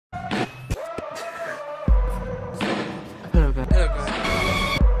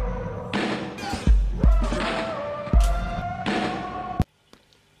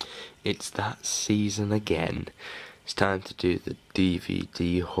it's that season again. It's time to do the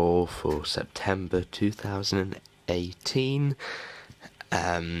DVD haul for September 2018.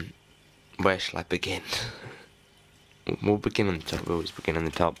 Where shall I begin? We'll begin on the top. We always begin on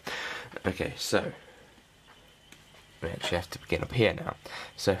the top. Okay, so we actually have to begin up here now.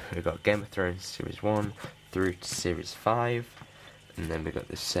 So we've got Game of Thrones Series 1 through to Series 5. And then we've got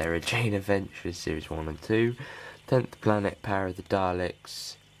the Sarah Jane Adventures Series 1 and 2. 10th Planet, Power of the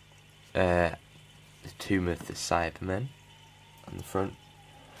Daleks. The Tomb of the Cybermen on the front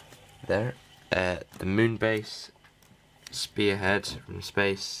there. The Moon Base. Spearhead from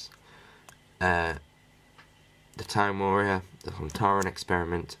Space. The Time Warrior. The Hontaran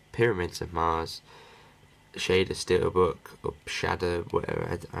Experiment. Pyramids of Mars. Shader Steelbook, or Shadow,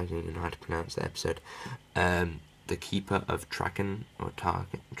 whatever, I don't even know how to pronounce the episode. The Keeper of Trakan, or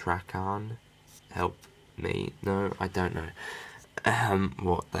Trakan, help me, no, I don't know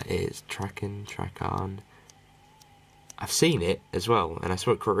what that is. Trakan. I've seen it as well, and I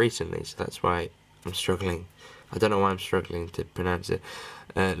saw it quite recently, so that's why I'm struggling. I don't know why I'm struggling to pronounce it.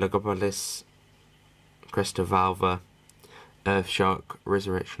 Logopolis, Crest of Valva, Earthshock,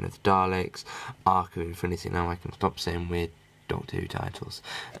 Resurrection of the Daleks, Arc of Infinity. Now I can stop saying weird Doctor Who titles.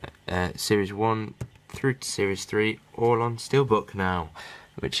 Series 1 through to Series 3, all on Steelbook now,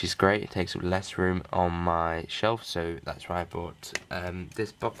 which is great. It takes up less room on my shelf, so that's why I bought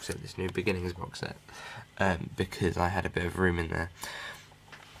this box set, this New Beginnings box set, because I had a bit of room in there.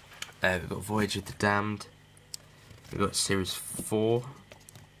 We've got Voyage of the Damned. We've got Series 4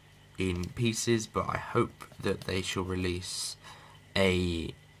 in pieces, but I hope that they shall release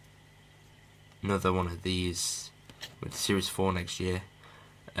another one of these with Series 4 next year.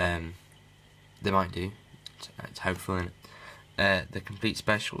 They might do. It's hopeful, isn't it? The complete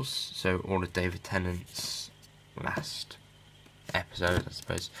specials, so all of David Tennant's last episode, I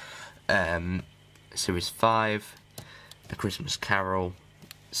suppose. Series 5, A Christmas Carol,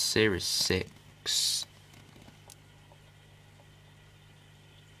 Series 6.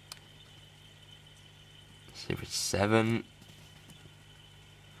 Series 7,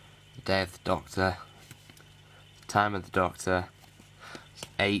 The Day of the Doctor, Time of the Doctor,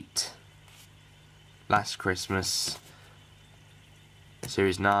 8, Last Christmas,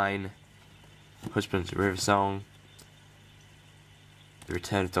 Series 9, Husband's River Song, The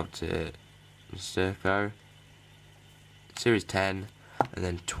Return of Dr. Sturko, Series 10, and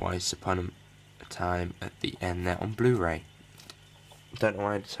then Twice Upon a Time at the end there on Blu-ray. Don't know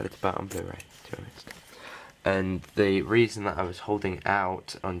why I decided to buy it on Blu-ray, to be honest. And the reason that I was holding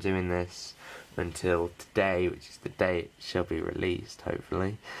out on doing this until today, which is the day it shall be released,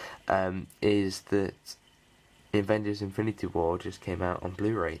 hopefully, is that Avengers Infinity War just came out on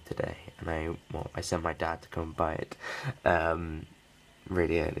Blu-ray today, and I sent my dad to come and buy it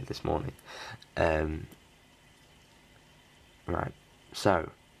really early this morning. Right, so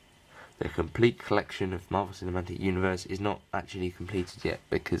the complete collection of Marvel Cinematic Universe is not actually completed yet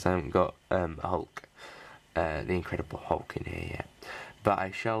because I haven't got Hulk. The Incredible Hulk in here yet, but I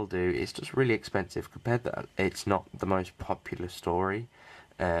shall do. It's just really expensive compared to it's not the most popular story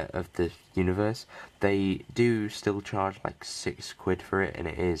of the universe. They do still charge like £6 for it, and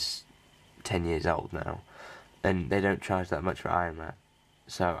it is 10 years old now, and they don't charge that much for Iron Man,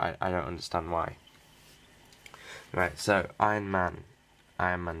 so I don't understand why. Right, so Iron Man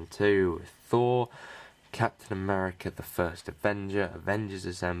 2, Thor, Captain America the First Avenger, Avengers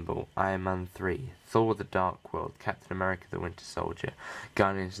Assemble, Iron Man 3, Thor the Dark World, Captain America the Winter Soldier,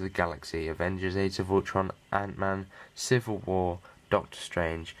 Guardians of the Galaxy, Avengers Age of Ultron, Ant-Man, Civil War, Doctor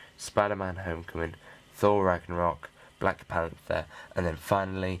Strange, Spider-Man Homecoming, Thor Ragnarok, Black Panther, and then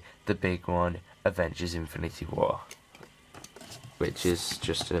finally the big one, Avengers Infinity War, which is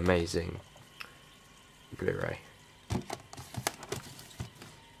just an amazing Blu-ray.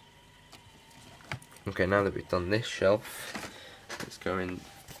 Okay, now that we've done this shelf, let's go in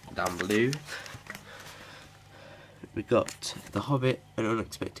down below. We got The Hobbit, An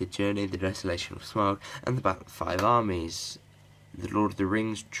Unexpected Journey, The Desolation of Smaug, and The Battle of Five Armies. The Lord of the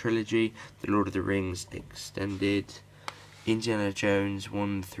Rings trilogy, The Lord of the Rings Extended, Indiana Jones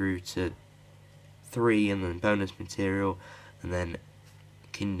 1 through to 3, and then bonus material, and then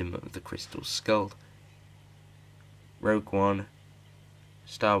Kingdom of the Crystal Skull, Rogue One,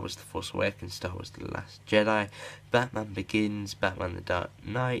 Star Wars The Force Awakens, Star Wars The Last Jedi, Batman Begins, Batman The Dark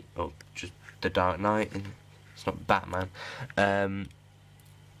Knight, or just The Dark Knight, and it's not Batman,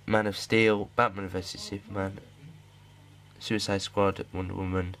 Man of Steel, Batman vs Superman, Suicide Squad, Wonder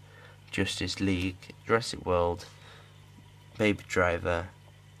Woman, Justice League, Jurassic World, Baby Driver,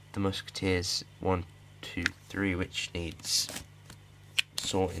 The Musketeers 1, 2, 3, which needs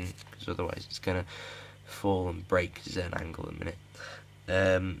sorting, because otherwise it's going to fall and break at an angle in a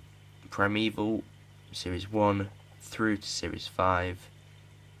minute. Primeval, Series 1 through to Series 5.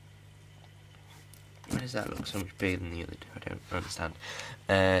 Why does that look so much bigger than the other two? I don't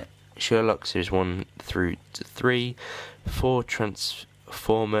understand. Sherlock, Series 1 through to 3. 4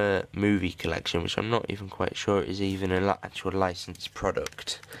 Transformer movie collection, which I'm not even quite sure is even an actual licensed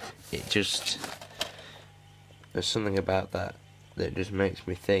product. It just... there's something about that just makes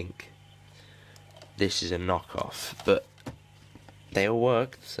me think this is a knockoff, but they all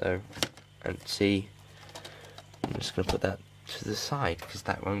work, so, and see, I'm just going to put that to the side, because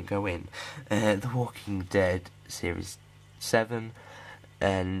that won't go in. The Walking Dead Series 7,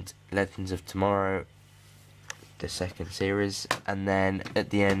 and Legends of Tomorrow, the second series, and then at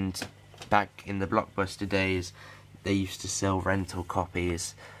the end, back in the Blockbuster days, they used to sell rental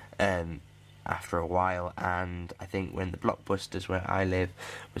copies, after a while, and I think when the Blockbusters where I live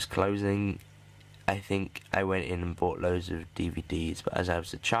was closing, I think I went in and bought loads of DVDs, but as I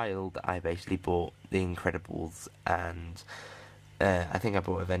was a child, I basically bought The Incredibles, and I think I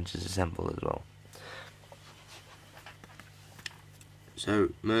bought Avengers Assemble as well. So,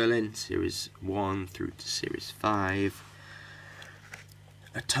 Merlin, Series 1 through to Series 5,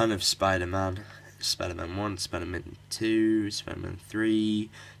 a ton of Spider-Man, Spider-Man 1, Spider-Man 2, Spider-Man 3,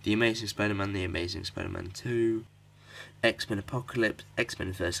 The Amazing Spider-Man, The Amazing Spider-Man 2, X-Men Apocalypse,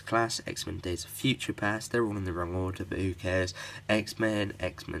 X-Men First Class, X-Men Days of Future Past, they're all in the wrong order, but who cares, X-Men,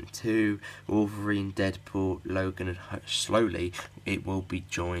 X-Men 2, Wolverine, Deadpool, Logan, and slowly it will be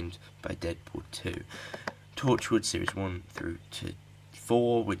joined by Deadpool 2. Torchwood, Series 1 through to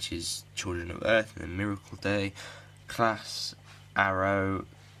 4, which is Children of Earth and then Miracle Day, Class, Arrow,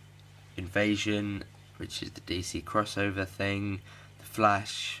 Invasion, which is the DC crossover thing, The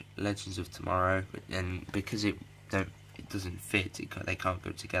Flash, Legends of Tomorrow, and because it doesn't fit, they can't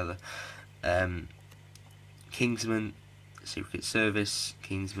go together. Kingsman, Secret Service,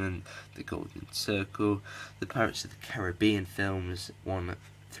 Kingsman, The Golden Circle, the Pirates of the Caribbean films 1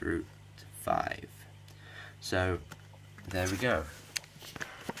 through to 5. So there we go.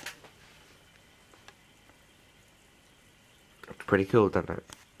 Pretty cool, don't it?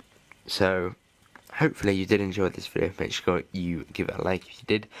 So, hopefully you did enjoy this video. Make sure you give it a like if you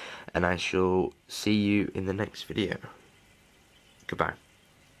did, and I shall see you in the next video. Goodbye.